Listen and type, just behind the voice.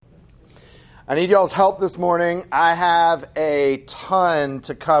I need y'all's help this morning. I have a ton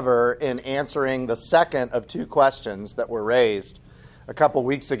to cover in answering the second of two questions that were raised a couple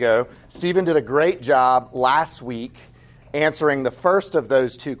weeks ago. Stephen did a great job last week answering the first of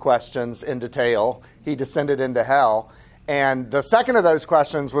those two questions in detail. He descended into hell. And the second of those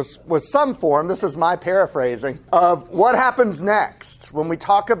questions was some form, this is my paraphrasing, of what happens next when we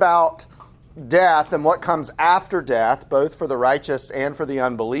talk about death and what comes after death, both for the righteous and for the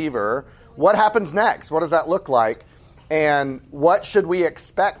unbeliever. What happens next? What does that look like? And what should we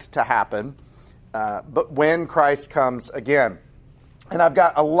expect to happen but when Christ comes again? And I've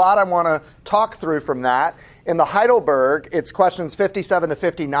got a lot I want to talk through from that. In the Heidelberg, it's questions 57 to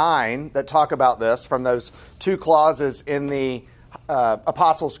 59 that talk about this from those two clauses in the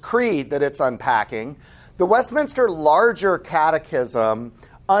Apostles' Creed that it's unpacking. The Westminster Larger Catechism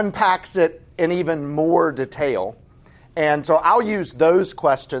unpacks it in even more detail. And so I'll use those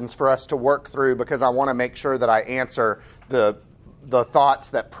questions for us to work through because I want to make sure that I answer the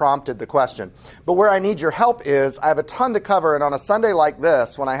thoughts that prompted the question. But where I need your help is I have a ton to cover, and on a Sunday like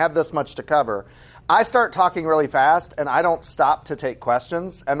this, when I have this much to cover, I start talking really fast and I don't stop to take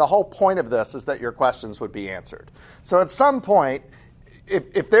questions. And the whole point of this is that your questions would be answered. So at some point,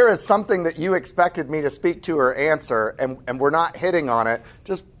 if there is something that you expected me to speak to or answer and we're not hitting on it,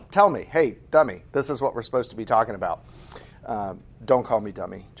 just tell me, hey, dummy, this is what we're supposed to be talking about. Don't call me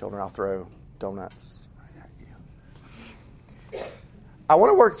dummy, children. I'll throw donuts at you. I want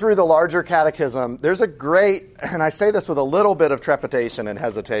to work through the Larger Catechism. There's a great, and I say this with a little bit of trepidation and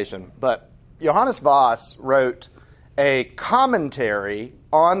hesitation, but Johannes Vos wrote a commentary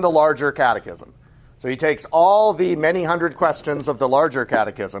on the Larger Catechism. So he takes all the many hundred questions of the Larger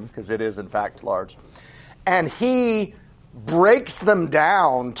Catechism, because it is in fact large, and he breaks them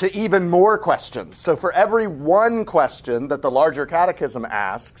down to even more questions. So for every one question that the Larger Catechism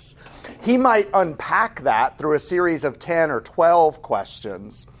asks, he might unpack that through a series of 10 or 12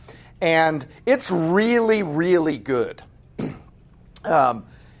 questions. And it's really, really good. It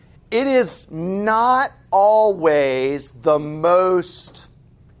is not always the most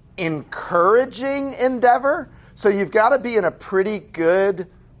encouraging endeavor. So you've got to be in a pretty good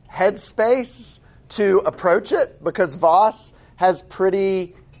headspace to approach it, because Vos has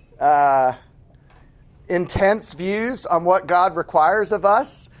pretty intense views on what God requires of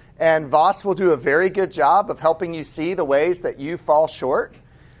us, and Vos will do a very good job of helping you see the ways that you fall short.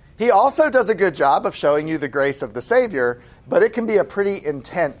 He also does a good job of showing you the grace of the Savior, but it can be a pretty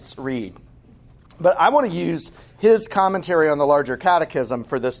intense read. But I want to use his commentary on the Larger Catechism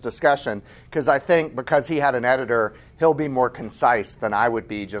for this discussion, because I think because he had an editor, he'll be more concise than I would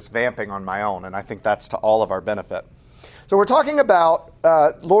be just vamping on my own, and I think that's to all of our benefit. So we're talking about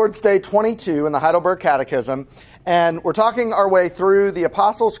Lord's Day 22 in the Heidelberg Catechism, and we're talking our way through the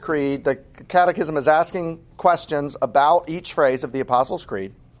Apostles' Creed. The Catechism is asking questions about each phrase of the Apostles'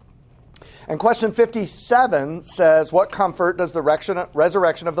 Creed. And question 57 says, what comfort does the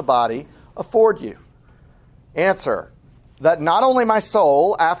resurrection of the body afford you? Answer, that not only my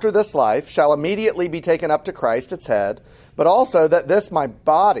soul after this life shall immediately be taken up to Christ its head, but also that this my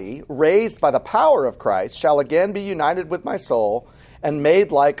body, raised by the power of Christ, shall again be united with my soul and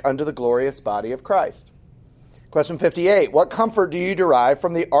made like unto the glorious body of Christ. Question 58, what comfort do you derive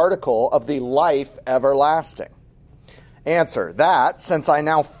from the article of the life everlasting? Answer, that, since I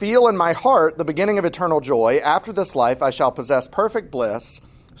now feel in my heart the beginning of eternal joy, after this life I shall possess perfect bliss,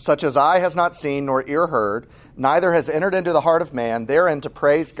 such as eye has not seen nor ear heard, neither has entered into the heart of man, therein to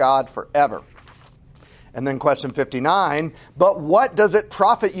praise God forever. And then question 59, but what does it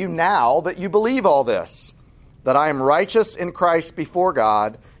profit you now that you believe all this? That I am righteous in Christ before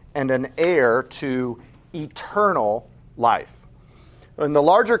God and an heir to eternal life. In the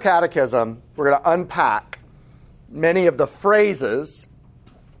Larger Catechism, we're going to unpack many of the phrases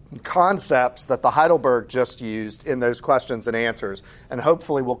and concepts that the Heidelberg just used in those questions and answers, and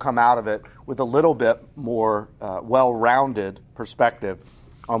hopefully we'll come out of it with a little bit more well-rounded perspective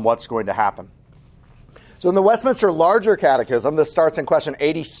on what's going to happen. So in the Westminster Larger Catechism, this starts in question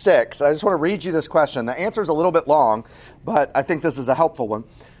 86. I just want to read you this question. The answer is a little bit long, but I think this is a helpful one.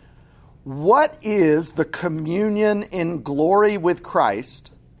 What is the communion in glory with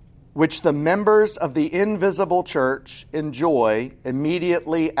Christ which the members of the invisible church enjoy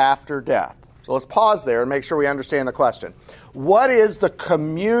immediately after death? So let's pause there and make sure we understand the question. What is the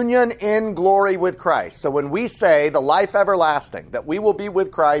communion in glory with Christ? So when we say the life everlasting, that we will be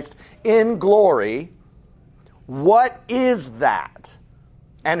with Christ in glory, what is that?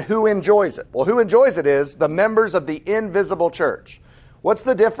 And who enjoys it? Well, who enjoys it is the members of the invisible church. What's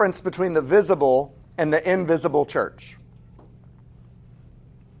the difference between the visible and the invisible church?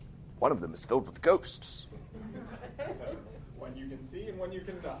 One of them is filled with ghosts. One you can see and one you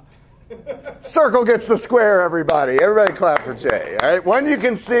cannot. Circle gets the square, everybody. Everybody clap for Jay. All right? One you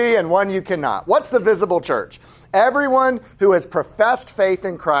can see and one you cannot. What's the visible church? Everyone who has professed faith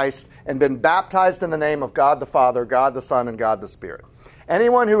in Christ and been baptized in the name of God the Father, God the Son, and God the Spirit.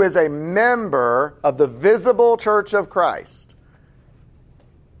 Anyone who is a member of the visible church of Christ,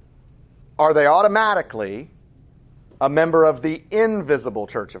 are they automatically a member of the invisible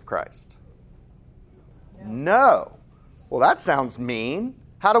church of Christ? No. Well, that sounds mean.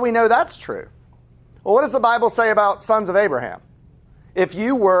 How do we know that's true? Well, what does the Bible say about sons of Abraham? If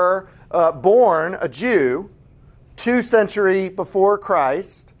you were born a Jew 2 centuries before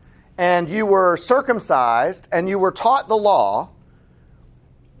Christ, and you were circumcised, and you were taught the law,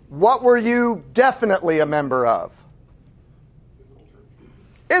 what were you definitely a member of?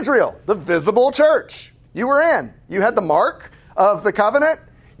 Israel, the visible church. You were in. You had the mark of the covenant.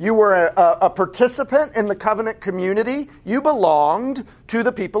 You were a participant in the covenant community. You belonged to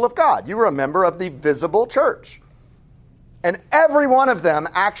the people of God. You were a member of the visible church. And every one of them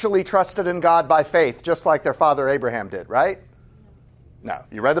actually trusted in God by faith, just like their father Abraham did, right? No.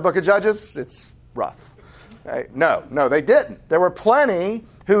 You read the book of Judges? It's rough. Okay? No, they didn't. There were plenty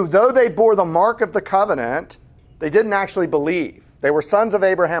who, though they bore the mark of the covenant, they didn't actually believe. They were sons of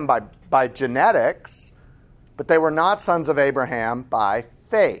Abraham by genetics, but they were not sons of Abraham by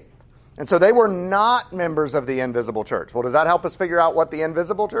faith. And so they were not members of the invisible church. Well, does that help us figure out what the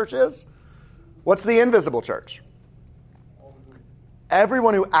invisible church is? What's the invisible church?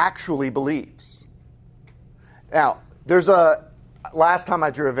 Everyone who actually believes. Now, last time I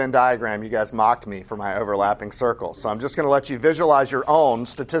drew a Venn diagram, you guys mocked me for my overlapping circles. So I'm just going to let you visualize your own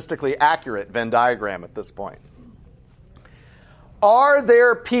statistically accurate Venn diagram at this point. Are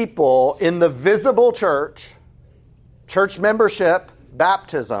there people in the visible church membership,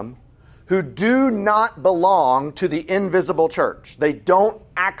 baptism, who do not belong to the invisible church? They don't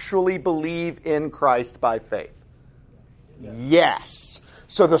actually believe in Christ by faith. Yes.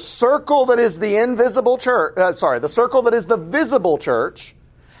 So the circle that is the invisible church, the circle that is the visible church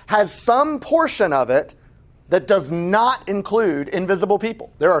has some portion of it that does not include invisible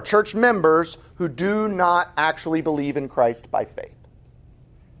people. There are church members who do not actually believe in Christ by faith.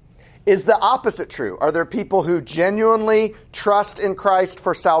 Is the opposite true? Are there people who genuinely trust in Christ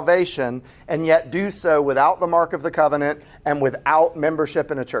for salvation and yet do so without the mark of the covenant and without membership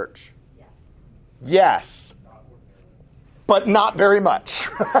in a church? Yes. But not very much,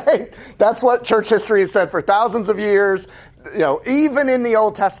 right? That's what church history has said for thousands of years. Even in the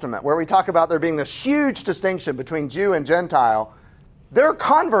Old Testament, where we talk about there being this huge distinction between Jew and Gentile, there are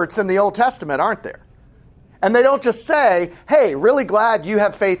converts in the Old Testament, aren't there? And they don't just say, hey, really glad you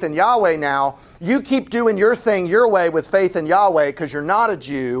have faith in Yahweh now. You keep doing your thing your way with faith in Yahweh because you're not a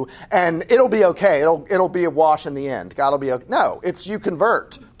Jew, and it'll be okay. It'll be a wash in the end. God will be okay. No, it's you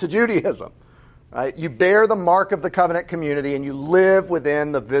convert to Judaism. Right? You bear the mark of the covenant community and you live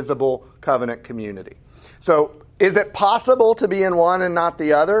within the visible covenant community. So is it possible to be in one and not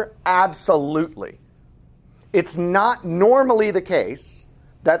the other? Absolutely. It's not normally the case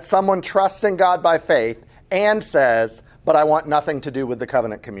that someone trusts in God by faith and says, but I want nothing to do with the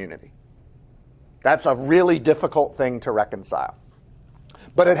covenant community. That's a really difficult thing to reconcile.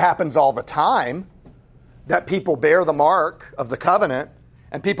 But it happens all the time that people bear the mark of the covenant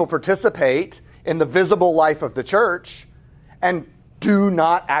and people participate in the visible life of the church and do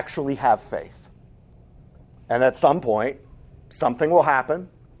not actually have faith. And at some point, something will happen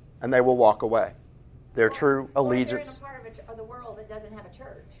and they will walk away. Their true allegiance. They're in a part of the world that doesn't have a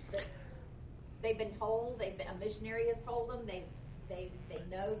church. They've been told, a missionary has told them, they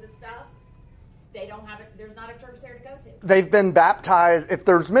know the stuff. They don't have it. There's not a church there to go to. They've been baptized. If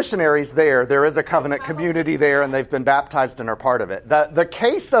there's missionaries there is a covenant community there, and they've been baptized and are part of it. The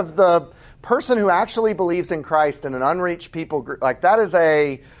case of the person who actually believes in Christ in an unreached people group, like that is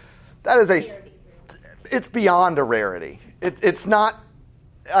it's beyond a rarity. It's not.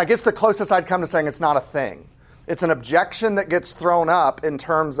 I guess the closest I'd come to saying it's not a thing. It's an objection that gets thrown up in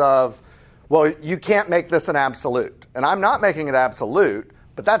terms of, well, you can't make this an absolute, and I'm not making it absolute.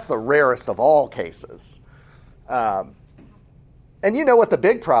 But that's the rarest of all cases. And you know what the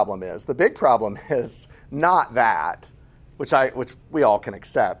big problem is? The big problem is not that, which we all can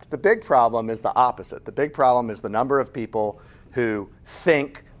accept. The big problem is the opposite. The big problem is the number of people who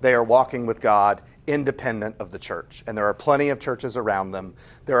think they are walking with God independent of the church. And there are plenty of churches around them.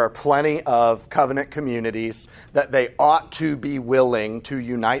 There are plenty of covenant communities that they ought to be willing to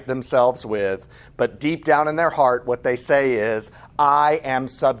unite themselves with. But deep down in their heart, what they say is, I am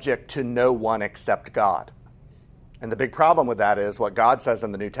subject to no one except God. And the big problem with that is what God says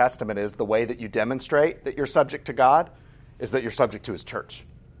in the New Testament is the way that you demonstrate that you're subject to God is that you're subject to his church.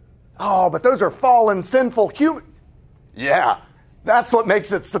 Oh, but those are fallen, sinful human. Yeah, that's what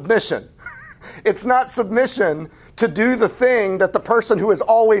makes it submission. It's not submission to do the thing that the person who is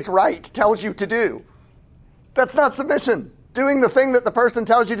always right tells you to do. That's not submission. Doing the thing that the person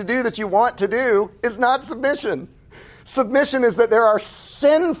tells you to do that you want to do is not submission. Submission is that there are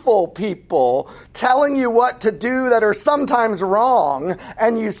sinful people telling you what to do that are sometimes wrong,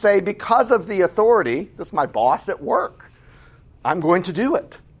 and you say, because of the authority, this is my boss at work, I'm going to do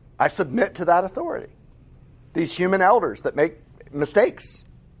it. I submit to that authority. These human elders that make mistakes,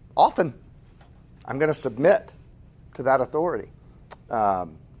 often, I'm going to submit to that authority.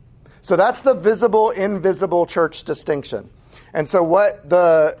 So that's the visible, invisible church distinction. And so what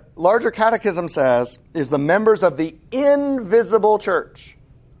the larger catechism says is the members of the invisible church.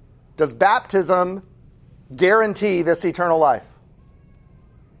 Does baptism guarantee this eternal life?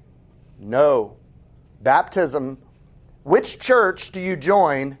 No. Baptism, which church do you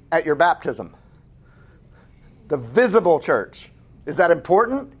join at your baptism? The visible church. Is that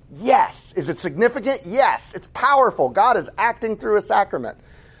important? Yes. Is it significant? Yes. It's powerful. God is acting through a sacrament.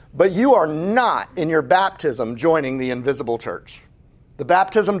 But you are not in your baptism joining the invisible church. The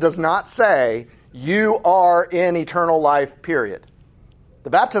baptism does not say you are in eternal life, period. The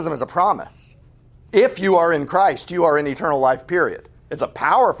baptism is a promise. If you are in Christ, you are in eternal life, period. It's a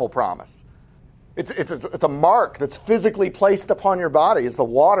powerful promise. It's a mark that's physically placed upon your body as the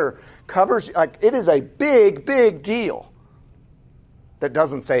water covers you. Like, it is a big, big deal that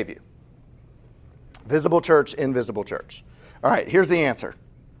doesn't save you. Visible church, invisible church. All right, here's the answer.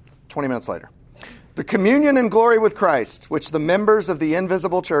 20 minutes later. The communion and glory with Christ, which the members of the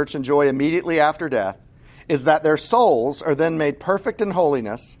invisible church enjoy immediately after death, is that their souls are then made perfect in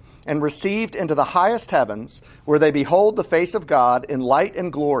holiness and received into the highest heavens, where they behold the face of God in light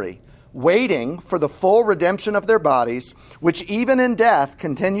and glory, waiting for the full redemption of their bodies, which even in death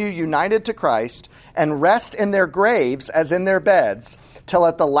continue united to Christ and rest in their graves as in their beds, till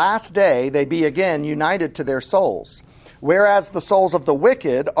at the last day they be again united to their souls. Whereas the souls of the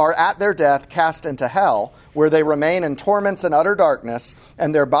wicked are at their death cast into hell, where they remain in torments and utter darkness,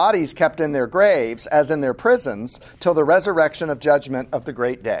 and their bodies kept in their graves, as in their prisons, till the resurrection of judgment of the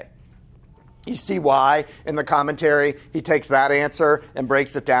great day. You see why, in the commentary, he takes that answer and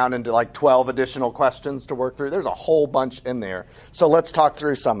breaks it down into like 12 additional questions to work through. There's a whole bunch in there. So let's talk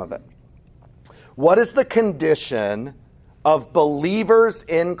through some of it. What is the condition of believers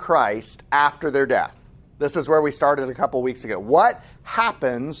in Christ after their death? This is where we started a couple weeks ago. What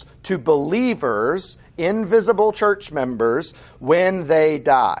happens to believers, invisible church members, when they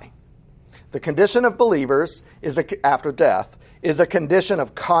die? The condition of believers after death is a condition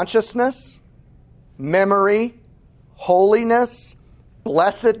of consciousness, memory, holiness,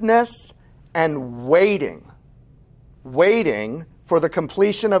 blessedness, and waiting. Waiting for the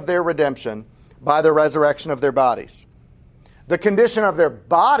completion of their redemption by the resurrection of their bodies. The condition of their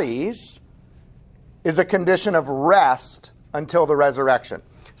bodies is a condition of rest until the resurrection.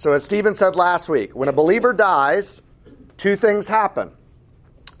 So as Stephen said last week, when a believer dies, two things happen.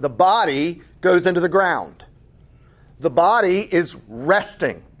 The body goes into the ground. The body is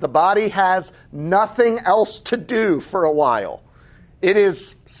resting. The body has nothing else to do for a while. It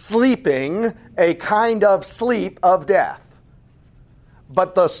is sleeping a kind of sleep of death.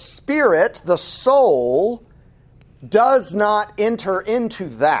 But the spirit, the soul, does not enter into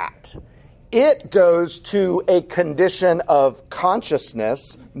that. It goes to a condition of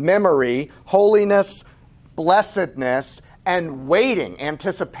consciousness, memory, holiness, blessedness, and waiting,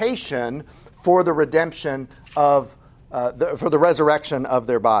 anticipation for the redemption of, for the resurrection of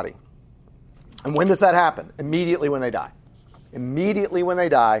their body. And when does that happen? Immediately when they die. Immediately when they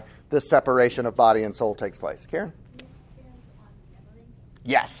die, this separation of body and soul takes place. Karen?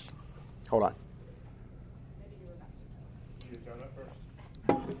 Yes. Hold on.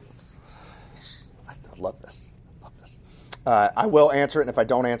 Love this. Love this. I will answer it, and if I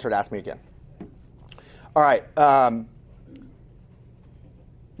don't answer it, ask me again. All right.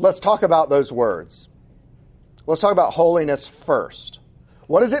 Let's talk about those words. Let's talk about holiness first.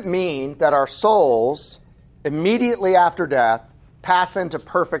 What does it mean that our souls, immediately after death, pass into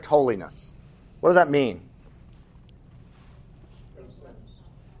perfect holiness? What does that mean?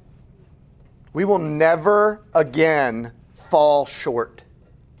 We will never again fall short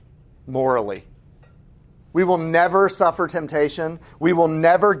morally. We will never suffer temptation. We will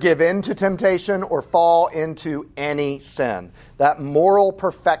never give in to temptation or fall into any sin. That moral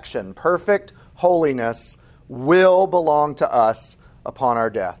perfection, perfect holiness, will belong to us upon our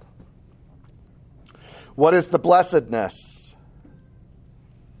death. What is the blessedness?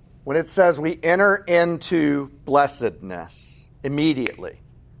 When it says we enter into blessedness immediately,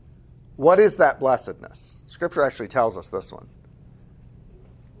 what is that blessedness? Scripture actually tells us this one.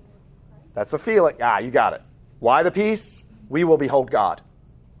 That's a feeling. You got it. Why the peace? We will behold God.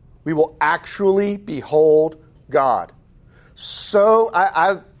 We will actually behold God. So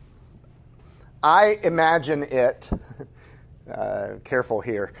I imagine it, careful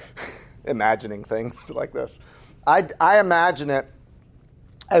here, imagining things like this. I imagine it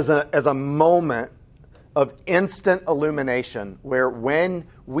as a moment of instant illumination where when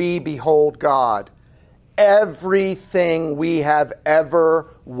we behold God, everything we have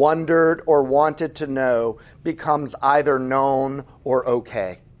ever wondered or wanted to know becomes either known or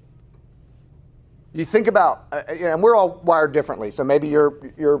okay. You think about, and we're all wired differently, so maybe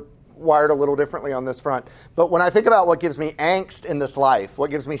you're wired a little differently on this front. But when I think about what gives me angst in this life, what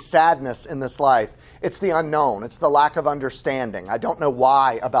gives me sadness in this life, it's the unknown. It's the lack of understanding. I don't know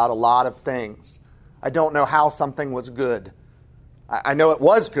why about a lot of things. I don't know how something was good. I know it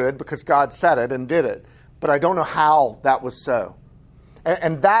was good because God said it and did it, but I don't know how that was so.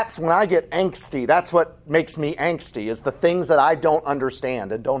 And that's when I get angsty. That's what makes me angsty, is the things that I don't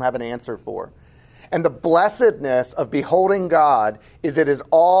understand and don't have an answer for. And the blessedness of beholding God is it is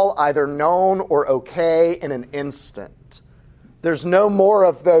all either known or okay in an instant. There's no more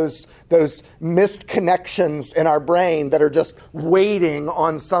of those missed connections in our brain that are just waiting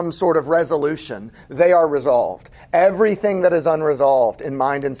on some sort of resolution. They are resolved. Everything that is unresolved in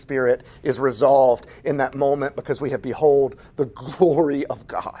mind and spirit is resolved in that moment because we have beheld the glory of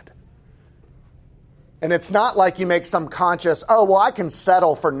God. And it's not like you make some conscious, I can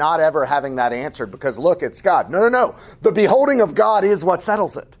settle for not ever having that answered because, look, it's God. No. The beholding of God is what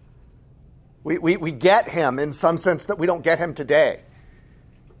settles it. We get him in some sense that we don't get him today.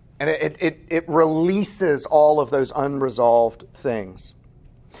 And it releases all of those unresolved things.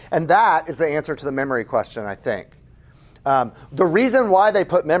 And that is the answer to the memory question, I think. The reason why they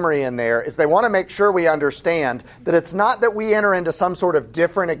put memory in there is they want to make sure we understand that it's not that we enter into some sort of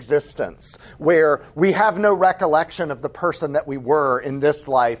different existence where we have no recollection of the person that we were in this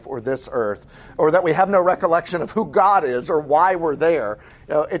life or this earth, or that we have no recollection of who God is or why we're there.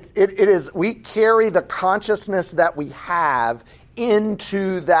 It is we carry the consciousness that we have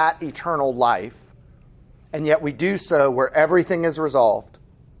into that eternal life, and yet we do so where everything is resolved.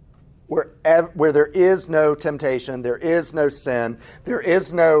 Where there is no temptation, there is no sin, there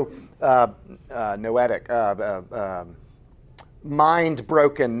is no noetic, mind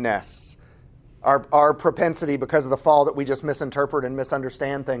brokenness. Our propensity because of the fall that we just misinterpret and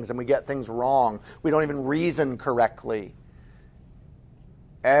misunderstand things and we get things wrong. We don't even reason correctly.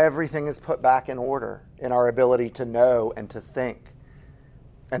 Everything is put back in order in our ability to know and to think.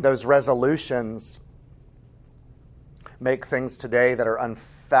 And those resolutions make things today that are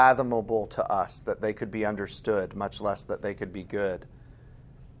unfathomable to us, that they could be understood, much less that they could be good.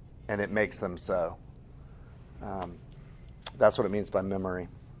 And it makes them so. That's what it means by memory.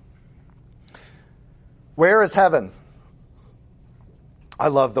 Where is heaven? I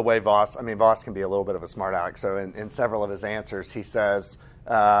love the way Voss can be a little bit of a smart aleck. So in several of his answers, he says,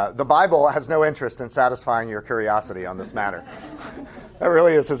 the Bible has no interest in satisfying your curiosity on this matter. That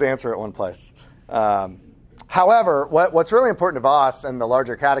really is his answer at one place. However, what's really important to us and the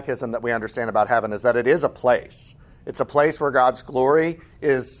larger catechism that we understand about heaven is that it is a place. It's a place where God's glory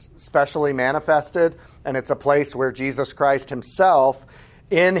is specially manifested, and it's a place where Jesus Christ himself,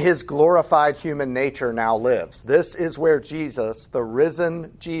 in his glorified human nature, now lives. This is where Jesus, the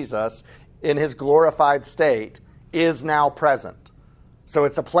risen Jesus, in his glorified state, is now present. So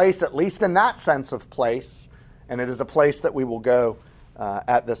it's a place, at least in that sense of place, and it is a place that we will go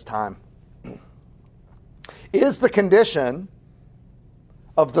at this time. Is the condition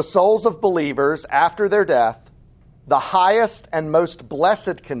of the souls of believers after their death the highest and most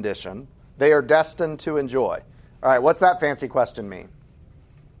blessed condition they are destined to enjoy? All right, what's that fancy question mean?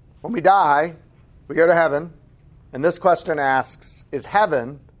 When we die, we go to heaven, and this question asks, is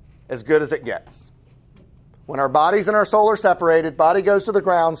heaven as good as it gets? When our bodies and our soul are separated, body goes to the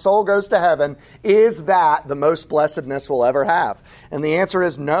ground, soul goes to heaven, is that the most blessedness we'll ever have? And the answer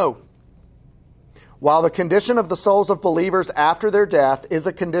is no. While the condition of the souls of believers after their death is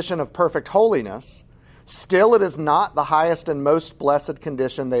a condition of perfect holiness, still it is not the highest and most blessed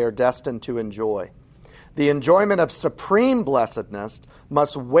condition they are destined to enjoy. The enjoyment of supreme blessedness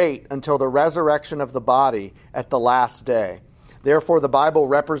must wait until the resurrection of the body at the last day. Therefore, the Bible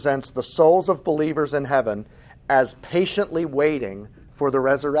represents the souls of believers in heaven as patiently waiting for the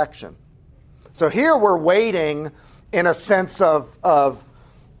resurrection. So here we're waiting in a sense of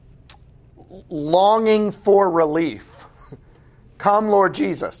longing for relief. Come, Lord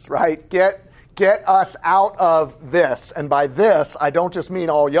Jesus, right? Get us out of this. And by this, I don't just mean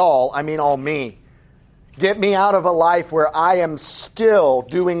all y'all, I mean all me. Get me out of a life where I am still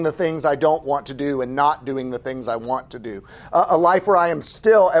doing the things I don't want to do and not doing the things I want to do. A life where I am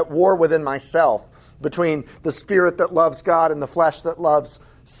still at war within myself between the spirit that loves God and the flesh that loves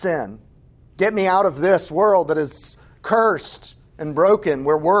sin. Get me out of this world that is cursed and broken,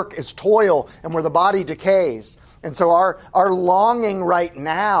 where work is toil and where the body decays. And so our longing right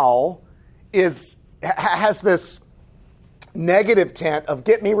now has this negative tint of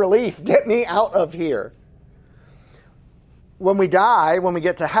get me relief, get me out of here. When we die, when we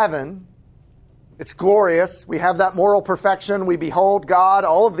get to heaven, it's glorious. We have that moral perfection. We behold God.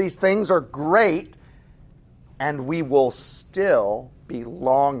 All of these things are great. And we will still be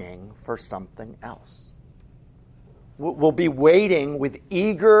longing for something else. We'll be waiting with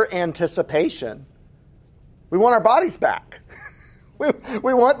eager anticipation. We want our bodies back.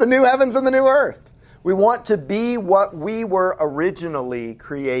 We want the new heavens and the new earth. We want to be what we were originally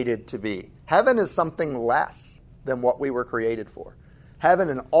created to be. Heaven is something less than what we were created for. Heaven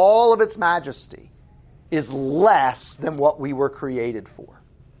in all of its majesty is less than what we were created for.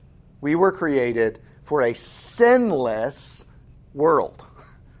 We were created for a sinless world,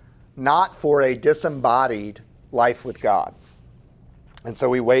 not for a disembodied life with God. And so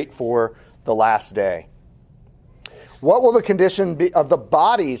we wait for the last day. What will the condition be of the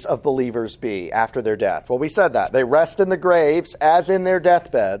bodies of believers be after their death? Well, we said that. They rest in the graves as in their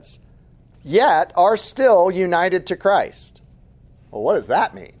deathbeds, yet are still united to Christ. Well, what does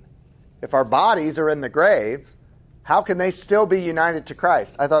that mean? If our bodies are in the grave, how can they still be united to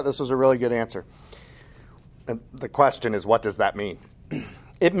Christ? I thought this was a really good answer. And the question is, what does that mean?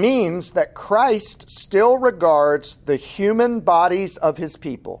 It means that Christ still regards the human bodies of his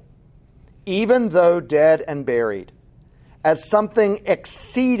people, even though dead and buried, as something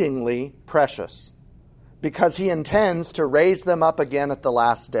exceedingly precious, because he intends to raise them up again at the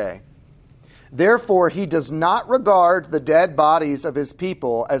last day. Therefore, he does not regard the dead bodies of his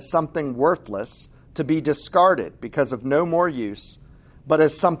people as something worthless to be discarded because of no more use, but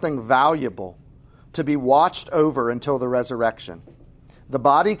as something valuable to be watched over until the resurrection. The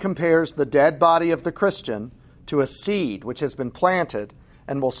body compares the dead body of the Christian to a seed which has been planted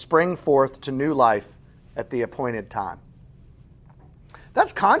and will spring forth to new life at the appointed time.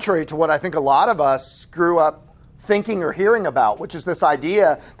 That's contrary to what I think a lot of us grew up thinking or hearing about, which is this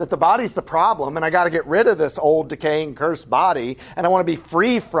idea that the body's the problem and I got to get rid of this old, decaying, cursed body and I want to be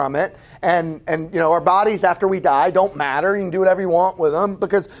free from it. And our bodies after we die don't matter. You can do whatever you want with them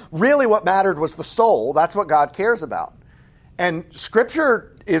because really what mattered was the soul. That's what God cares about. And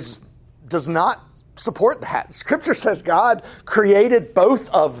Scripture does not support that. Scripture says God created both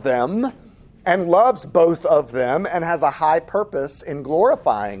of them and loves both of them and has a high purpose in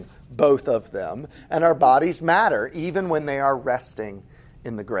glorifying both of them, and our bodies matter even when they are resting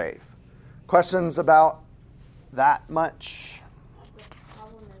in the grave. Questions about that much? The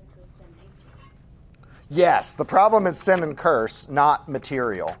problem is the sin nature. Yes, the problem is sin and curse, not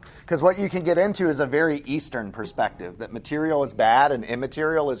material. Because what you can get into is a very Eastern perspective, that material is bad and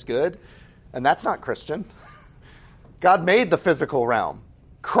immaterial is good, and that's not Christian. God made the physical realm.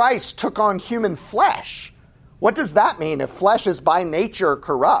 Christ took on human flesh. What does that mean if flesh is by nature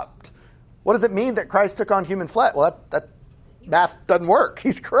corrupt? What does it mean that Christ took on human flesh? Well, that math doesn't work.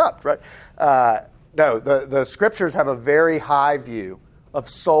 He's corrupt, right? No, the Scriptures have a very high view of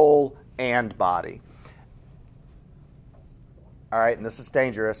soul and body. All right, and this is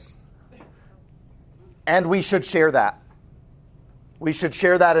dangerous. And we should share that. We should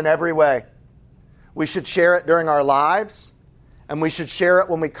share that in every way. We should share it during our lives, and we should share it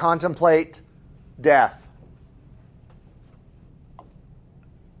when we contemplate death.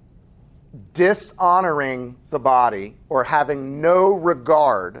 Dishonoring the body or having no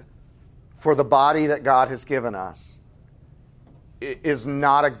regard for the body that God has given us is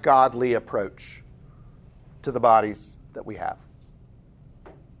not a godly approach to the bodies that we have.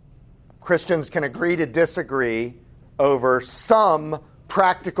 Christians can agree to disagree over some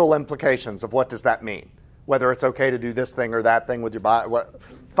practical implications of what does that mean. Whether it's okay to do this thing or that thing with your body.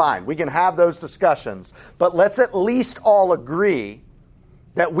 Fine, we can have those discussions. But let's at least all agree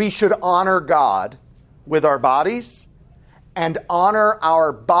that we should honor God with our bodies and honor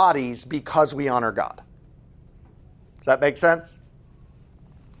our bodies because we honor God. Does that make sense?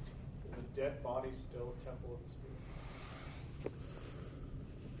 Is a dead body still a temple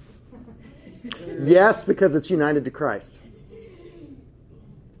of the Spirit? Yes, because it's united to Christ.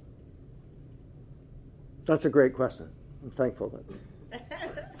 That's a great question. I'm thankful that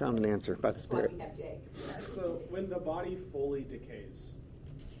found an answer by the That's why Spirit. we have Jake. So when the body fully decays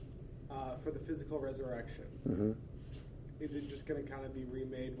for the physical resurrection, is it just going to kind of be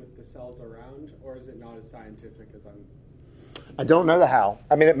remade with the cells around, or is it not as scientific as I'm? I don't know the how.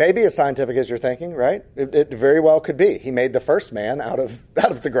 I mean, it may be as scientific as you're thinking, right? It very well could be. He made the first man out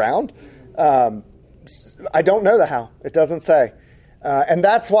of the ground. I don't know the how. It doesn't say. And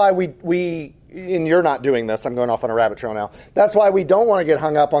that's why we, and you're not doing this, I'm going off on a rabbit trail now. That's why we don't want to get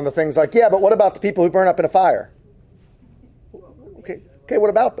hung up on the things like, yeah, but what about the people who burn up in a fire? Okay, what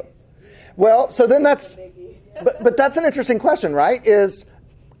about them? Well, so then that's, but that's an interesting question, right? Is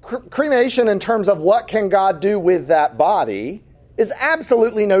cremation in terms of what can God do with that body is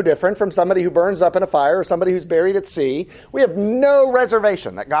absolutely no different from somebody who burns up in a fire or somebody who's buried at sea. We have no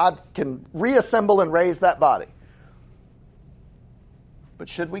reservation that God can reassemble and raise that body. But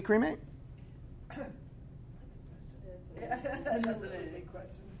should we cremate?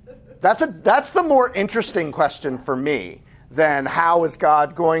 That's the more interesting question for me than how is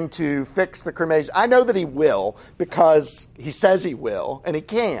God going to fix the cremation. I know that he will because he says he will and he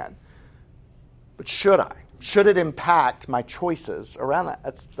can. But should I? Should it impact my choices around that?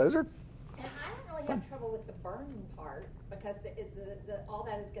 Those are. And I don't really have trouble with the burning part because all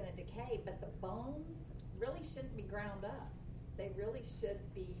that is going to decay, but the bones really shouldn't be ground up. They really should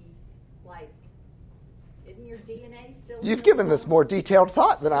be like, isn't your DNA still? You've given this more detailed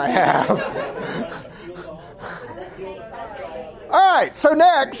thought than I have. All right, so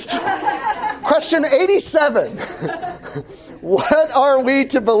next, question 87. What are we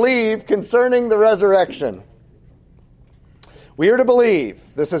to believe concerning the resurrection? We are to believe,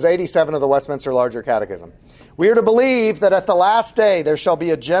 this is 87 of the Westminster Larger Catechism. We are to believe that at the last day there shall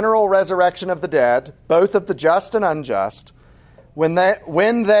be a general resurrection of the dead, both of the just and unjust, when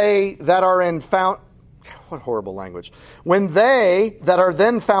they that are in found, what horrible language, when they that are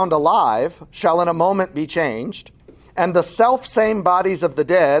then found alive shall in a moment be changed, and the self-same bodies of the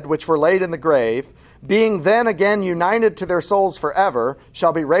dead, which were laid in the grave, being then again united to their souls forever,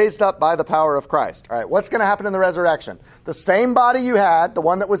 shall be raised up by the power of Christ. All right, what's going to happen in the resurrection? The same body you had, the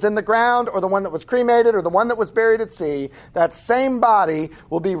one that was in the ground, or the one that was cremated, or the one that was buried at sea, that same body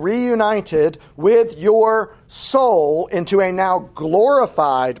will be reunited with your soul into a now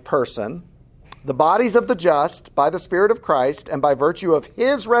glorified person, the bodies of the just, by the Spirit of Christ, and by virtue of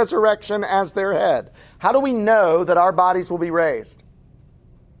his resurrection as their head. How do we know that our bodies will be raised?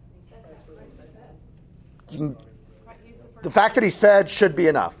 The fact that he said should be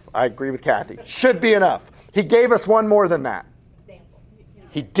enough. I agree with Kathy. Should be enough. He gave us one more than that.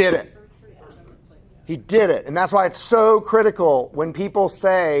 He did it. He did it. And that's why it's so critical when people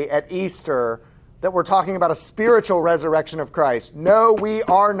say at Easter that we're talking about a spiritual resurrection of Christ. No, we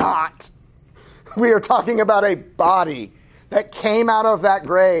are not. We are talking about a body that came out of that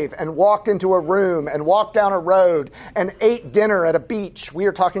grave and walked into a room and walked down a road and ate dinner at a beach. We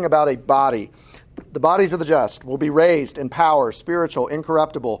are talking about a body. The bodies of the just will be raised in power, spiritual,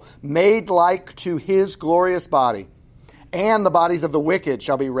 incorruptible, made like to his glorious body. And the bodies of the wicked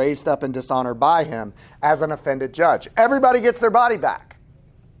shall be raised up in dishonor by him as an offended judge. Everybody gets their body back.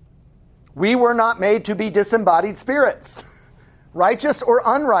 We were not made to be disembodied spirits. Righteous or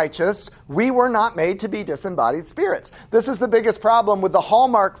unrighteous, we were not made to be disembodied spirits. This is the biggest problem with the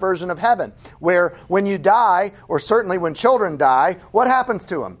Hallmark version of heaven, where when you die, or certainly when children die, what happens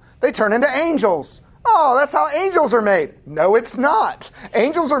to them? They turn into angels. Oh, that's how angels are made. No, it's not.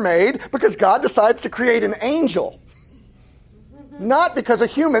 Angels are made because God decides to create an angel, not because a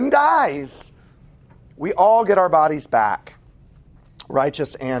human dies. We all get our bodies back,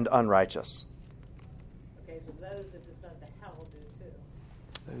 righteous and unrighteous.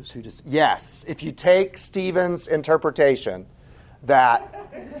 Yes, if you take Stephen's interpretation that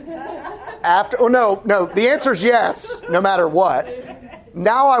after, the answer is yes, no matter what.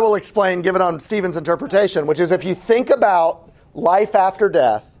 Now I will explain, given on Stephen's interpretation, which is if you think about life after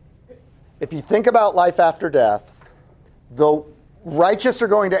death, the righteous are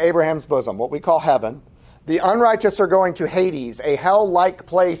going to Abraham's bosom, what we call heaven. The unrighteous are going to Hades, a hell-like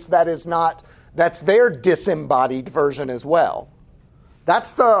place that's their disembodied version as well.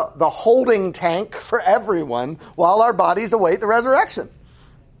 That's the holding tank for everyone while our bodies await the resurrection.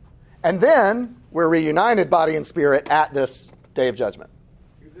 And then we're reunited, body and spirit, at this day of judgment.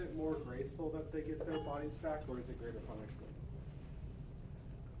 Is it more graceful that they get their bodies back, or is it greater punishment?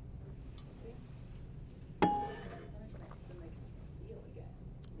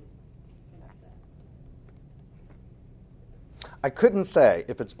 I couldn't say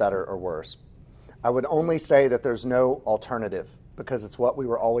if it's better or worse. I would only say that there's no alternative, because it's what we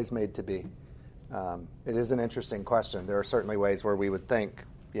were always made to be. It is an interesting question. There are certainly ways where we would think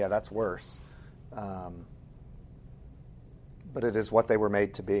yeah, that's worse. But it is what they were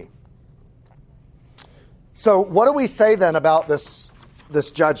made to be. So what do we say then about this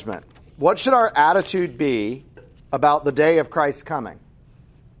judgment? What should our attitude be about the day of Christ's coming?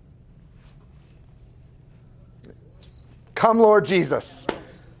 Come, Lord Jesus.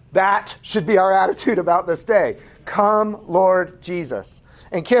 That should be our attitude about this day. Come, Lord Jesus.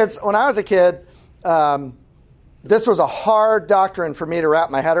 And kids, when I was a kid, this was a hard doctrine for me to wrap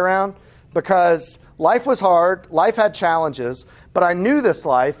my head around because life was hard, life had challenges, but I knew this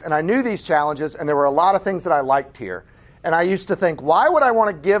life and I knew these challenges, and there were a lot of things that I liked here. And I used to think, why would I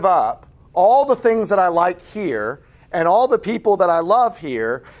want to give up all the things that I like here and all the people that I love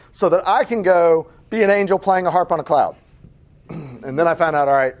here so that I can go be an angel playing a harp on a cloud? And then I found out,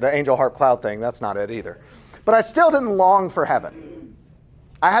 all right, the angel harp cloud thing, that's not it either. But I still didn't long for heaven.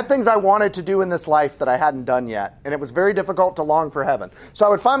 I had things I wanted to do in this life that I hadn't done yet, and it was very difficult to long for heaven. So I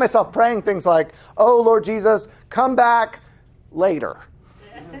would find myself praying things like, oh, Lord Jesus, come back later.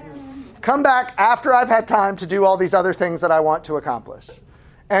 Come back after I've had time to do all these other things that I want to accomplish.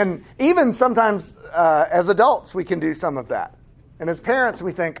 And even sometimes as adults, we can do some of that. And as parents,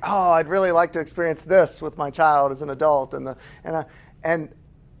 we think, oh, I'd really like to experience this with my child as an adult. And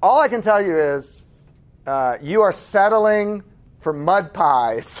all I can tell you is you are settling for mud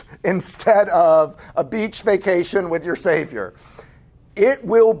pies instead of a beach vacation with your Savior. You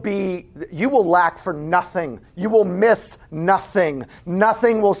will lack for nothing. You will miss nothing.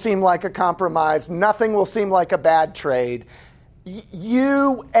 Nothing will seem like a compromise. Nothing will seem like a bad trade.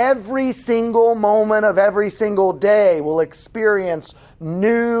 You, every single moment of every single day, will experience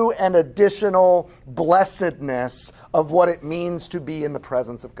new and additional blessedness of what it means to be in the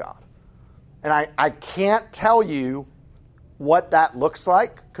presence of God. And I can't tell you what that looks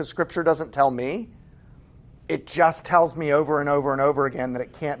like because Scripture doesn't tell me. It just tells me over and over and over again that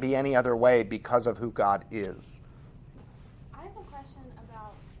it can't be any other way because of who God is. I have a question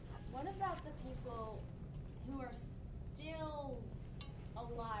about, what about the people who are still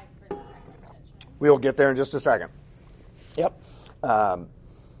alive for the second judgment? We will get there in just a second. Yep.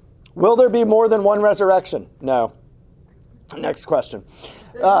 Will there be more than one resurrection? No. Next question.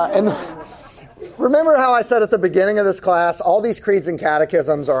 Remember how I said at the beginning of this class, all these creeds and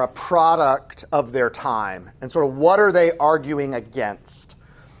catechisms are a product of their time. And sort of what are they arguing against?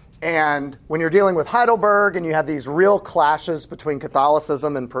 And when you're dealing with Heidelberg and you have these real clashes between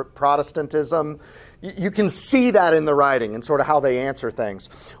Catholicism and Protestantism, you can see that in the writing and sort of how they answer things.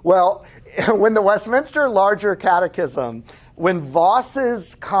 Well, when the Westminster Larger Catechism, when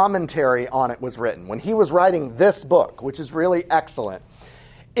Voss's commentary on it was written, when he was writing this book, which is really excellent,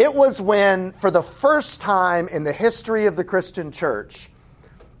 it was when, for the first time in the history of the Christian church,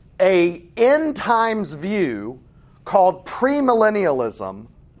 a end times view called premillennialism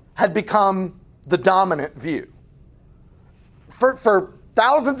had become the dominant view. For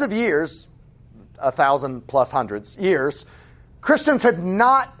thousands of years, 1,000 plus hundreds years, Christians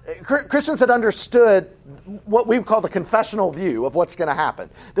had understood what we call the confessional view of what's going to happen.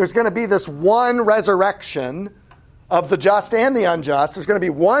 There's going to be this one resurrection of the just and the unjust. There's going to be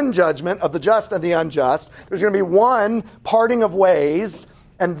one judgment of the just and the unjust. There's going to be one parting of ways,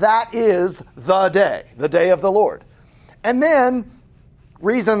 and that is the day of the Lord. And then,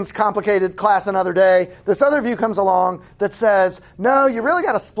 reasons, complicated, class another day, this other view comes along that says, no, you really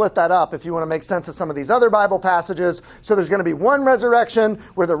got to split that up if you want to make sense of some of these other Bible passages. So there's going to be one resurrection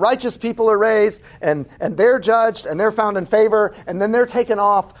where the righteous people are raised and they're judged and they're found in favor, and then they're taken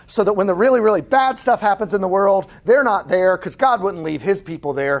off so that when the really, really bad stuff happens in the world, they're not there because God wouldn't leave his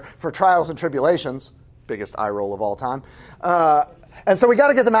people there for trials and tribulations. Biggest eye roll of all time. And so we got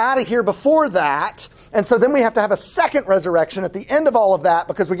to get them out of here before that. And so then we have to have a second resurrection at the end of all of that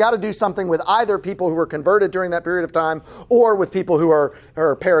because we got to do something with either people who were converted during that period of time or with people who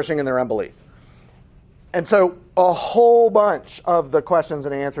are perishing in their unbelief. And so a whole bunch of the questions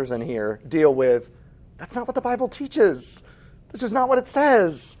and answers in here deal with, that's not what the Bible teaches. This is not what it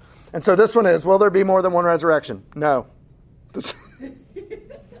says. And so this one is, will there be more than one resurrection? No.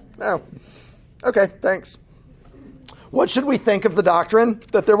 No. Okay, thanks. What should we think of the doctrine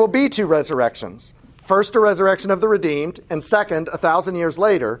that there will be two resurrections? First, a resurrection of the redeemed, and second, 1,000 years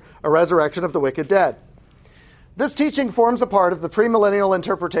later, a resurrection of the wicked dead. This teaching forms a part of the premillennial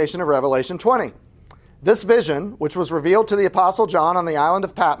interpretation of Revelation 20. This vision, which was revealed to the Apostle John on the island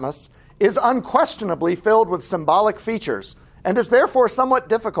of Patmos, is unquestionably filled with symbolic features and is therefore somewhat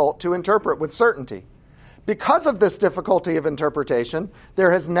difficult to interpret with certainty. Because of this difficulty of interpretation,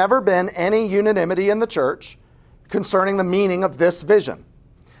 there has never been any unanimity in the church concerning the meaning of this vision.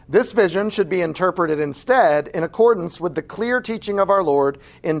 This vision should be interpreted instead in accordance with the clear teaching of our Lord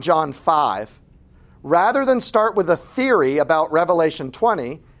in John 5. Rather than start with a theory about Revelation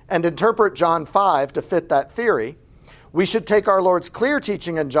 20 and interpret John 5 to fit that theory, we should take our Lord's clear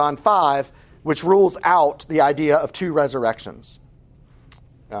teaching in John 5, which rules out the idea of two resurrections.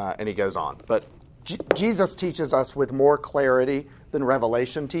 And he goes on. But Jesus teaches us with more clarity than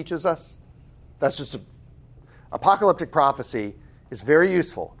Revelation teaches us. That's just apocalyptic prophecy is very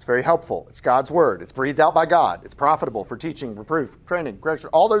useful. It's very helpful. It's God's word. It's breathed out by God. It's profitable for teaching, reproof, training, correction,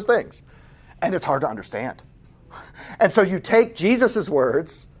 all those things. And it's hard to understand. And so you take Jesus'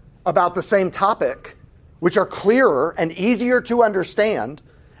 words about the same topic, which are clearer and easier to understand,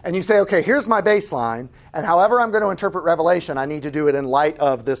 and you say, okay, here's my baseline, and however I'm going to interpret Revelation, I need to do it in light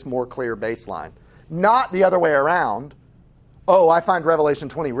of this more clear baseline. Not the other way around. Oh, I find Revelation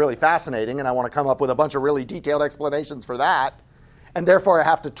 20 really fascinating, and I want to come up with a bunch of really detailed explanations for that, and therefore I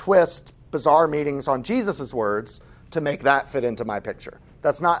have to twist bizarre meanings on Jesus' words to make that fit into my picture.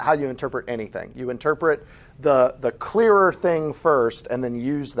 That's not how you interpret anything. You interpret the clearer thing first, and then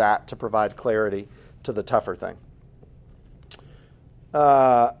use that to provide clarity to the tougher thing.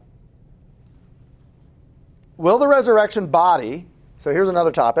 Will the resurrection body, so here's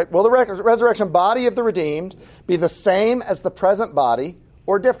another topic, will the resurrection body of the redeemed be the same as the present body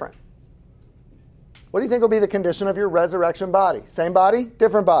or different? What do you think will be the condition of your resurrection body? Same body,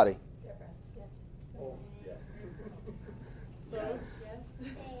 different body? Different, yes. Oh, yes.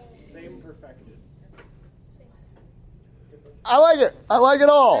 Same perfected. I like it. I like it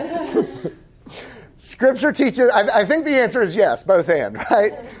all. Scripture teaches, I think the answer is yes, both and,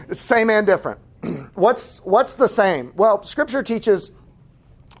 right? It's same and different. What's the same? Well, Scripture teaches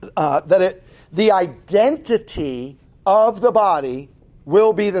that the identity of the body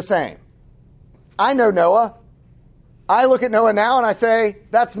will be the same. I know Noah. I look at Noah now and I say,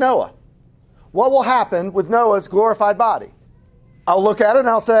 that's Noah. What will happen with Noah's glorified body? I'll look at it and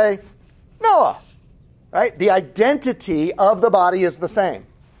I'll say, Noah. Right? The identity of the body is the same.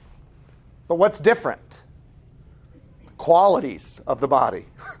 But what's different? Qualities of the body.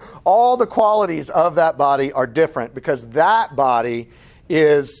 All the qualities of that body are different because that body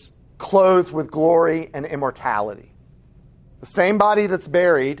is clothed with glory and immortality. The same body that's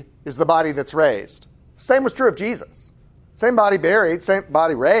buried is the body that's raised. Same was true of Jesus. Same body buried, same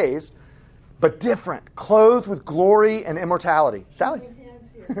body raised, but different, clothed with glory and immortality. Sally?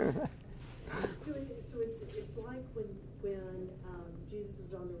 So it's like when Jesus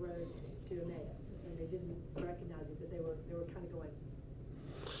was on the road to Emmaus and they didn't recognize it, but they were kind of going,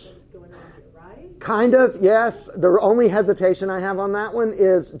 what's going on here, right? Kind of, yes. The only hesitation I have on that one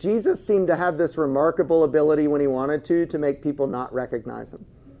is Jesus seemed to have this remarkable ability when he wanted to make people not recognize him.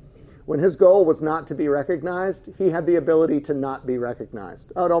 When his goal was not to be recognized, he had the ability to not be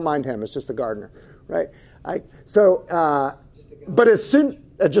recognized. Oh, don't mind him. It's just a gardener, right? But as soon,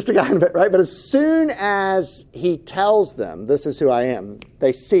 just a guy in a bit, right? But as soon as he tells them, this is who I am,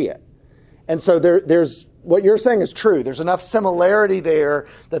 they see it. And so there's what you're saying is true. There's enough similarity there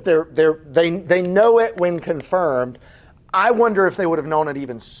that they know it when confirmed. I wonder if they would have known it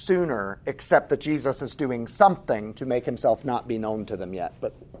even sooner, except that Jesus is doing something to make himself not be known to them yet.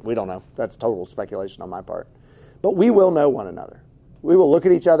 But we don't know. That's total speculation on my part. But we will know one another. We will look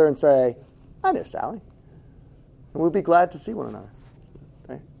at each other and say, I know Sally. And we'll be glad to see one another.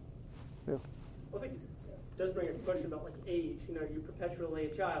 Okay? Yes. Well, I think it does bring up a question about like age. You know, are you perpetually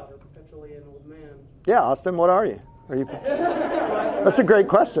a child or perpetually an old man? Yeah, Austin, what are you? Are you? That's a great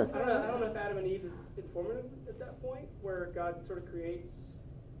question. I don't know if Adam and Eve is informative at that point, where God sort of creates.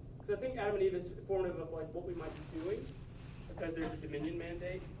 Because I think Adam and Eve is informative of like what we might be doing, because there's a dominion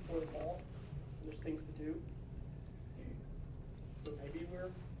mandate for the fall, and there's things to do. So maybe we're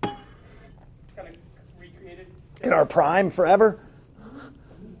kind of recreated In our prime forever?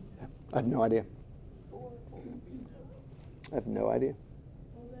 I have no idea. I have no idea.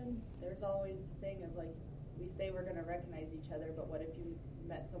 Well, then there's always the thing of like, we say we're going to recognize each other, but what if you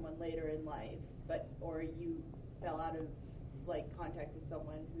met someone later in life, or you fell out of like contact with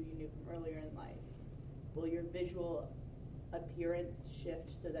someone who you knew from earlier in life? Will your visual appearance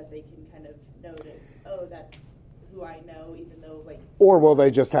shift so that they can kind of notice, oh, that's who I know, even though like... Or will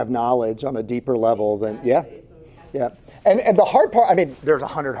they just have knowledge on a deeper level than... Yeah. Yeah. And the hard part, I mean, there's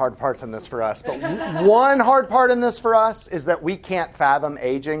 100 hard parts in this for us, but one hard part in this for us is that we can't fathom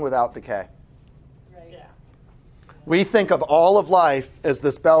aging without decay. Right. Yeah. We think of all of life as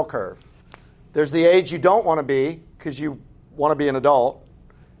this bell curve. There's the age you don't want to be because you want to be an adult.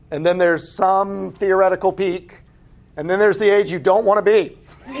 And then there's some theoretical peak. And then there's the age you don't want to be.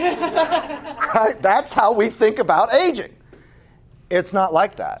 Right? That's how we think about aging. It's not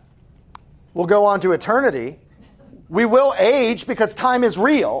like that. We'll go on to eternity. We will age because time is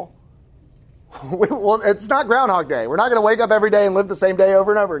real. Well, it's not Groundhog Day. We're not going to wake up every day and live the same day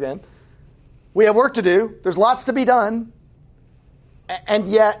over and over again. We have work to do. There's lots to be done. And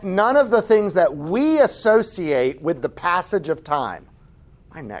yet, none of the things that we associate with the passage of time.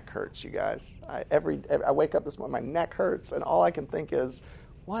 My neck hurts, you guys. I wake up this morning, my neck hurts, and all I can think is,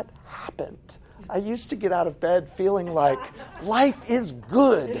 what happened? I used to get out of bed feeling like life is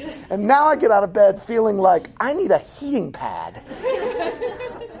good, and now I get out of bed feeling like I need a heating pad.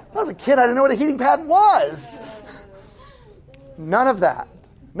 When I was a kid, I didn't know what a heating pad was. None of that.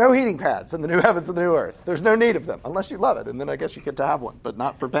 No heating pads in the new heavens and the new earth. There's no need of them, unless you love it, and then I guess you get to have one, but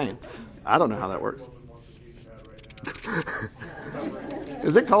not for pain. I don't know how that works.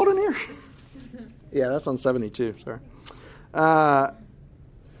 Is it cold in here? Yeah, that's on 72, sorry.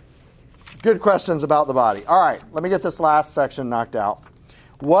 Good questions about the body. All right, let me get this last section knocked out.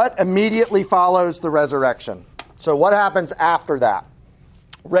 What immediately follows the resurrection? So what happens after that?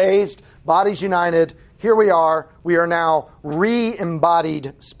 Raised, bodies united, here we are. We are now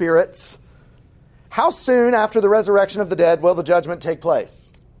re-embodied spirits. How soon after the resurrection of the dead will the judgment take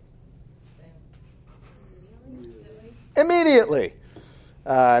place? Immediately.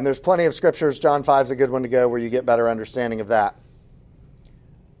 And there's plenty of scriptures. John 5 is a good one to go where you get better understanding of that.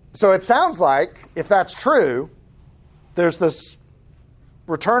 So it sounds like, if that's true, there's this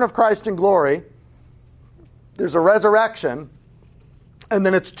return of Christ in glory, there's a resurrection, and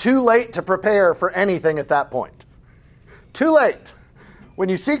then it's too late to prepare for anything at that point. Too late. When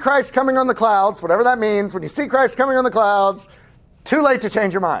you see Christ coming on the clouds, whatever that means, when you see Christ coming on the clouds, too late to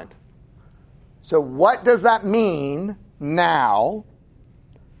change your mind. So what does that mean now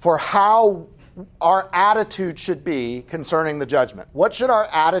for how our attitude should be concerning the judgment? What should our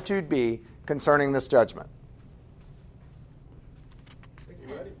attitude be concerning this judgment?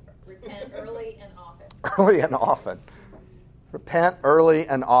 Repent early and often. Early and often. Repent early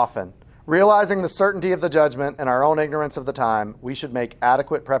and often. Realizing the certainty of the judgment and our own ignorance of the time, we should make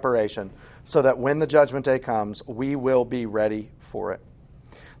adequate preparation so that when the judgment day comes, we will be ready for it.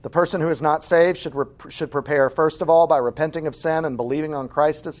 The person who is not saved should prepare, first of all, by repenting of sin and believing on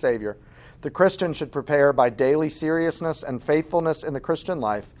Christ as Savior. The Christian should prepare by daily seriousness and faithfulness in the Christian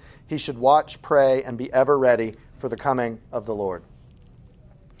life. He should watch, pray, and be ever ready for the coming of the Lord.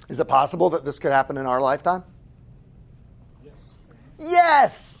 Is it possible that this could happen in our lifetime?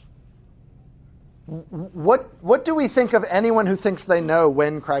 Yes! What do we think of anyone who thinks they know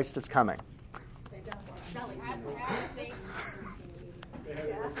when Christ is coming? They don't want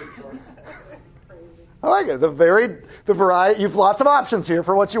I like it. The variety. You've lots of options here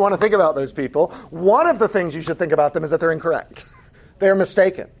for what you want to think about those people. One of the things you should think about them is that they're incorrect. They're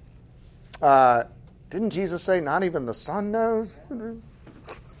mistaken. Didn't Jesus say, "Not even the Son knows"?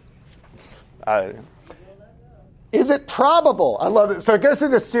 Is it probable? I love it. So it goes through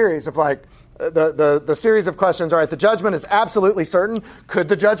this series of the series of questions. All right, the judgment is absolutely certain. Could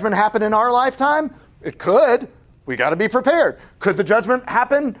the judgment happen in our lifetime? It could. We got to be prepared. Could the judgment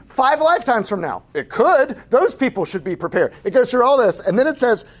happen 5 lifetimes from now? It could. Those people should be prepared. It goes through all this, and then it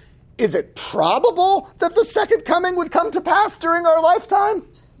says, is it probable that the second coming would come to pass during our lifetime?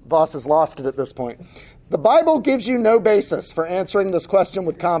 Voss has lost it at this point. The Bible gives you no basis for answering this question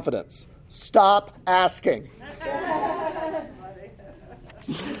with confidence. Stop asking.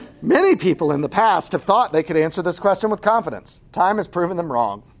 Many people in the past have thought they could answer this question with confidence. Time has proven them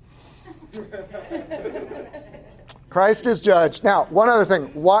wrong. Christ is judged. Now, one other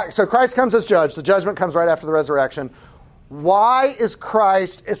thing. So Christ comes as judge. The judgment comes right after the resurrection. Why is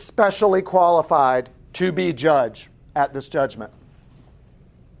Christ especially qualified to be judge at this judgment?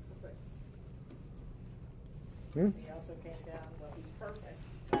 He also came down, well, he's perfect,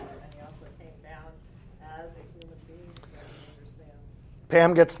 and he also came down as a human being, so he understands.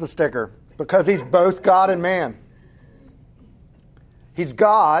 Pam gets the sticker because he's both God and man. He's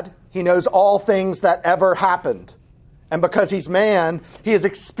God. He knows all things that ever happened. And because he's man, he has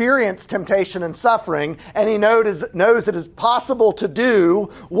experienced temptation and suffering, and he knows it is possible to do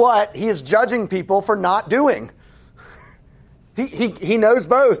what he is judging people for not doing. He knows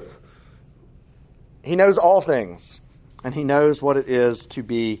both. He knows all things, and he knows what it is to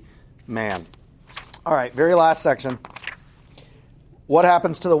be man. All right, very last section. What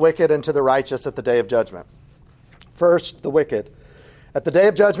happens to the wicked and to the righteous at the day of judgment? First, the wicked. At the day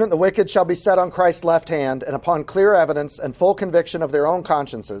of judgment, the wicked shall be set on Christ's left hand, and upon clear evidence and full conviction of their own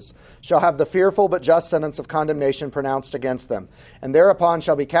consciences shall have the fearful but just sentence of condemnation pronounced against them, and thereupon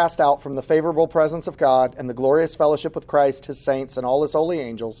shall be cast out from the favorable presence of God and the glorious fellowship with Christ, his saints, and all his holy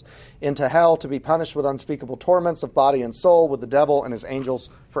angels, into hell to be punished with unspeakable torments of body and soul with the devil and his angels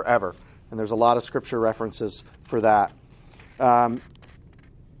forever. And there's a lot of scripture references for that.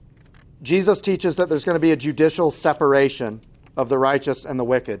 Jesus teaches that there's going to be a judicial separation of the righteous and the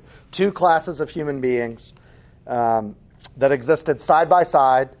wicked. Two classes of human beings that existed side by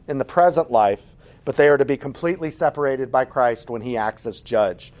side in the present life, but they are to be completely separated by Christ when he acts as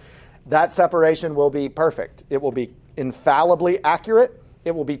judge. That separation will be perfect. It will be infallibly accurate,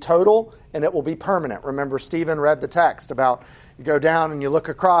 it will be total, and it will be permanent. Remember, Stephen read the text about you go down and you look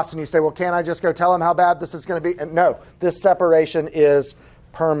across and you say, well, can't I just go tell him how bad this is going to be? And no, this separation is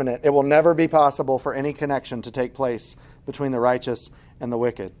permanent. It will never be possible for any connection to take place between the righteous and the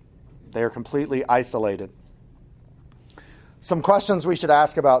wicked. They are completely isolated. Some questions we should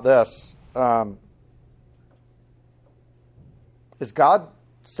ask about this. Is God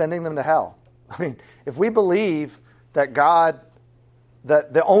sending them to hell? I mean, if we believe that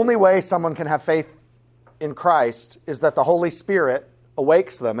that the only way someone can have faith in Christ is that the Holy Spirit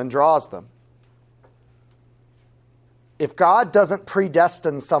awakes them and draws them. If God doesn't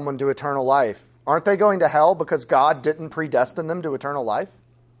predestine someone to eternal life, aren't they going to hell because God didn't predestine them to eternal life?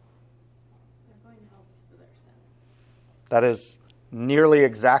 They're going to hell because of their sin. That is nearly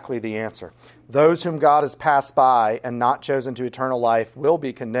exactly the answer. Those whom God has passed by and not chosen to eternal life will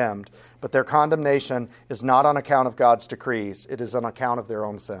be condemned, but their condemnation is not on account of God's decrees. It is on account of their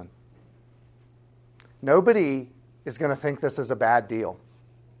own sin. Nobody is going to think this is a bad deal.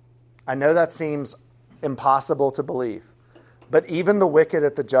 I know that seems impossible to believe. But even the wicked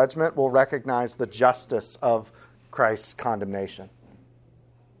at the judgment will recognize the justice of Christ's condemnation.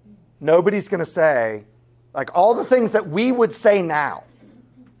 Nobody's going to say, like all the things that we would say now.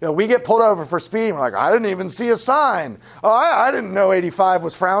 You know, we get pulled over for speeding. We're like, I didn't even see a sign. Oh, I didn't know 85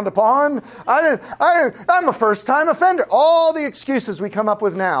 was frowned upon. I'm a first-time offender. All the excuses we come up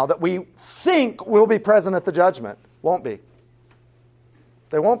with now that we think will be present at the judgment won't be.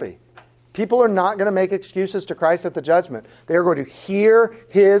 They won't be. People are not going to make excuses to Christ at the judgment. They are going to hear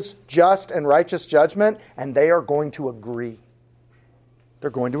his just and righteous judgment, and they are going to agree. They're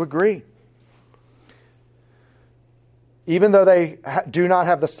going to agree. Even though they do not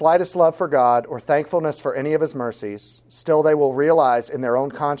have the slightest love for God or thankfulness for any of his mercies, still they will realize in their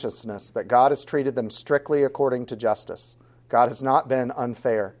own consciousness that God has treated them strictly according to justice. God has not been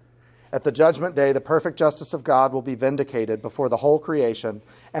unfair. At the judgment day, the perfect justice of God will be vindicated before the whole creation,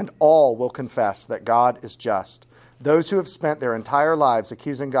 and all will confess that God is just. Those who have spent their entire lives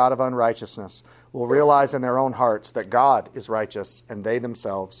accusing God of unrighteousness will realize in their own hearts that God is righteous and they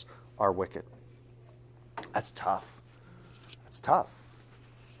themselves are wicked. That's tough. That's tough.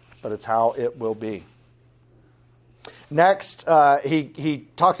 But it's how it will be. Next, he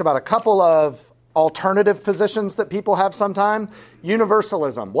talks about a couple of alternative positions that people have sometime.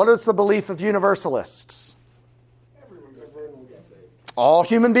 Universalism. What is the belief of universalists? All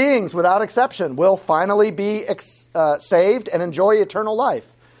human beings, without exception, will finally be saved and enjoy eternal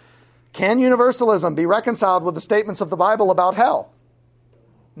life. Can universalism be reconciled with the statements of the Bible about hell?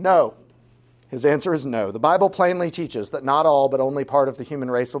 No. His answer is no. The Bible plainly teaches that not all, but only part of the human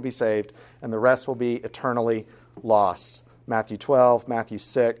race will be saved, and the rest will be eternally lost. Matthew 12, Matthew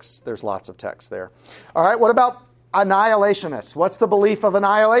 6, there's lots of text there. All right, what about annihilationists? What's the belief of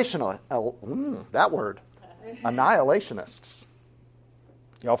annihilationists? That word. Annihilationists.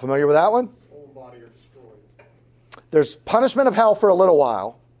 Y'all familiar with that one? Whole body are destroyed. There's punishment of hell for a little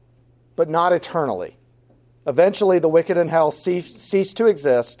while, but not eternally. Eventually, the wicked in hell cease to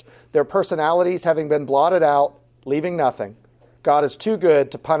exist, their personalities having been blotted out, leaving nothing. God is too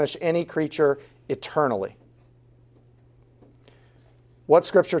good to punish any creature eternally. What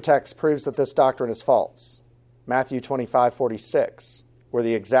scripture text proves that this doctrine is false? Matthew 25:46, where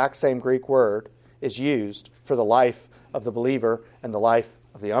the exact same Greek word is used for the life of the believer and the life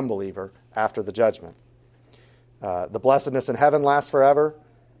of the unbeliever after the judgment. The blessedness in heaven lasts forever,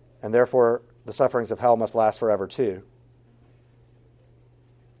 and therefore the sufferings of hell must last forever too.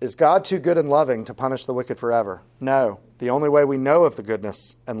 Is God too good and loving to punish the wicked forever? No. The only way we know of the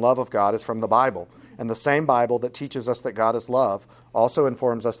goodness and love of God is from the Bible. And the same Bible that teaches us that God is love also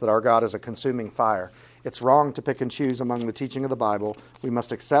informs us that our God is a consuming fire. It's wrong to pick and choose among the teaching of the Bible. We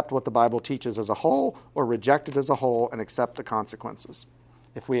must accept what the Bible teaches as a whole or reject it as a whole and accept the consequences.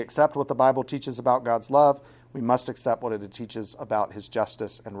 If we accept what the Bible teaches about God's love, we must accept what it teaches about his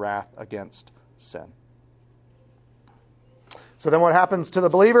justice and wrath against sin. So then what happens to the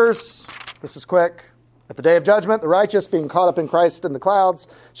believers? This is quick. At the day of judgment, the righteous, being caught up in Christ in the clouds,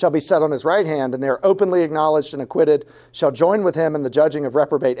 shall be set on his right hand, and they are openly acknowledged and acquitted, shall join with him in the judging of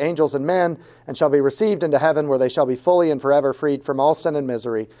reprobate angels and men, and shall be received into heaven, where they shall be fully and forever freed from all sin and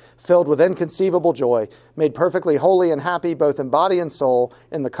misery, filled with inconceivable joy, made perfectly holy and happy, both in body and soul,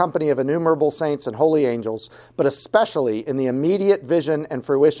 in the company of innumerable saints and holy angels, but especially in the immediate vision and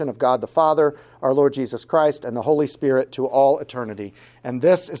fruition of God the Father, our Lord Jesus Christ, and the Holy Spirit to all eternity. And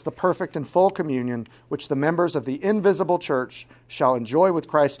this is the perfect and full communion which the members of the invisible church shall enjoy with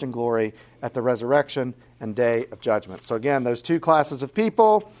Christ in glory at the resurrection and day of judgment. So again, those two classes of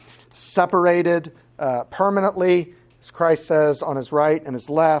people, separated permanently, as Christ says, on his right and his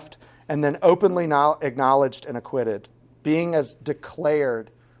left, and then openly now acknowledged and acquitted, being as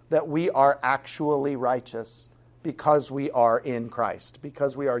declared that we are actually righteous because we are in Christ,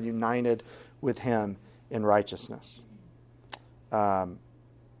 because we are united with him in righteousness.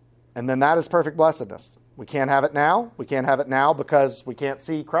 And then that is perfect blessedness. We can't have it now. We can't have it now because we can't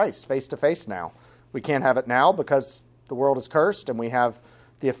see Christ face to face now. We can't have it now because the world is cursed and we have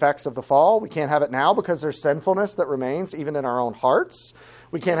the effects of the fall. We can't have it now because there's sinfulness that remains even in our own hearts.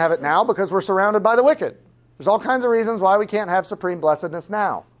 We can't have it now because we're surrounded by the wicked. There's all kinds of reasons why we can't have supreme blessedness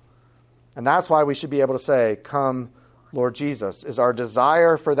now. And that's why we should be able to say, "Come, Lord Jesus," is our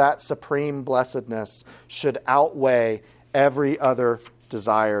desire for that supreme blessedness should outweigh every other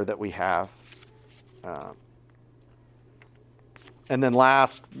desire that we have. And then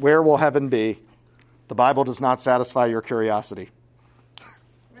last, where will heaven be? The Bible does not satisfy your curiosity.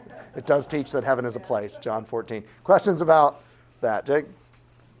 It does teach that heaven is a place, John 14. Questions about that, Jake?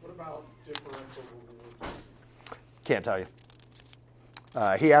 What about differential rewards? Can't tell you.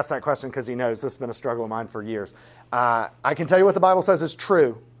 He asked that question because he knows this has been a struggle of mine for years. I can tell you what the Bible says is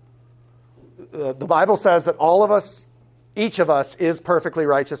true. The Bible says that all of us, each of us, is perfectly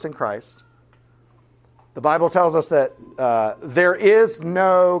righteous in Christ. The Bible tells us that there is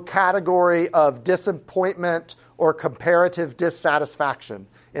no category of disappointment or comparative dissatisfaction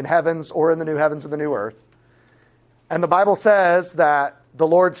in heavens or in the new heavens and the new earth. And the Bible says that the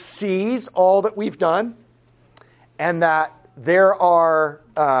Lord sees all that we've done and that there are,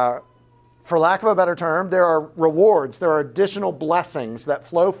 for lack of a better term, there are rewards, there are additional blessings that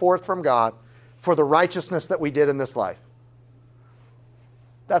flow forth from God for the righteousness that we did in this life.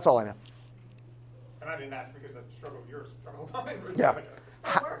 That's all I know. And I didn't ask because I struggle with yours, struggle with mine. Yeah.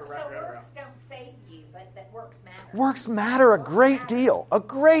 So works don't save you, but that works matter. Works matter a great deal, a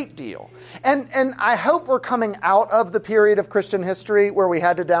great deal. And I hope we're coming out of the period of Christian history where we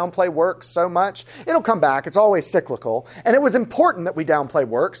had to downplay works so much. It'll come back. It's always cyclical. And it was important that we downplay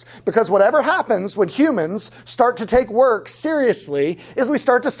works because whatever happens when humans start to take works seriously is we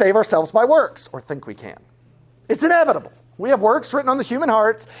start to save ourselves by works, or think we can. It's inevitable. We have works written on the human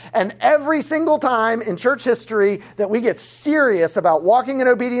hearts, and every single time in church history that we get serious about walking in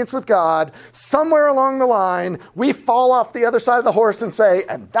obedience with God, somewhere along the line, we fall off the other side of the horse and say,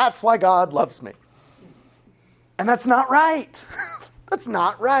 "And that's why God loves me." And that's not right. That's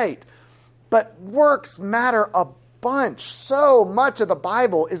not right. But works matter a bunch. So much of the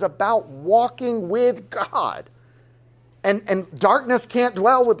Bible is about walking with God. And darkness can't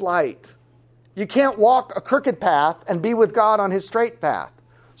dwell with light. You can't walk a crooked path and be with God on his straight path.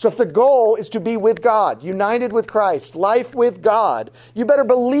 So if the goal is to be with God, united with Christ, life with God, you better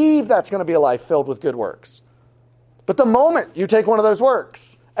believe that's going to be a life filled with good works. But the moment you take one of those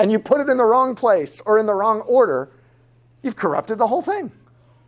works and you put it in the wrong place or in the wrong order, you've corrupted the whole thing.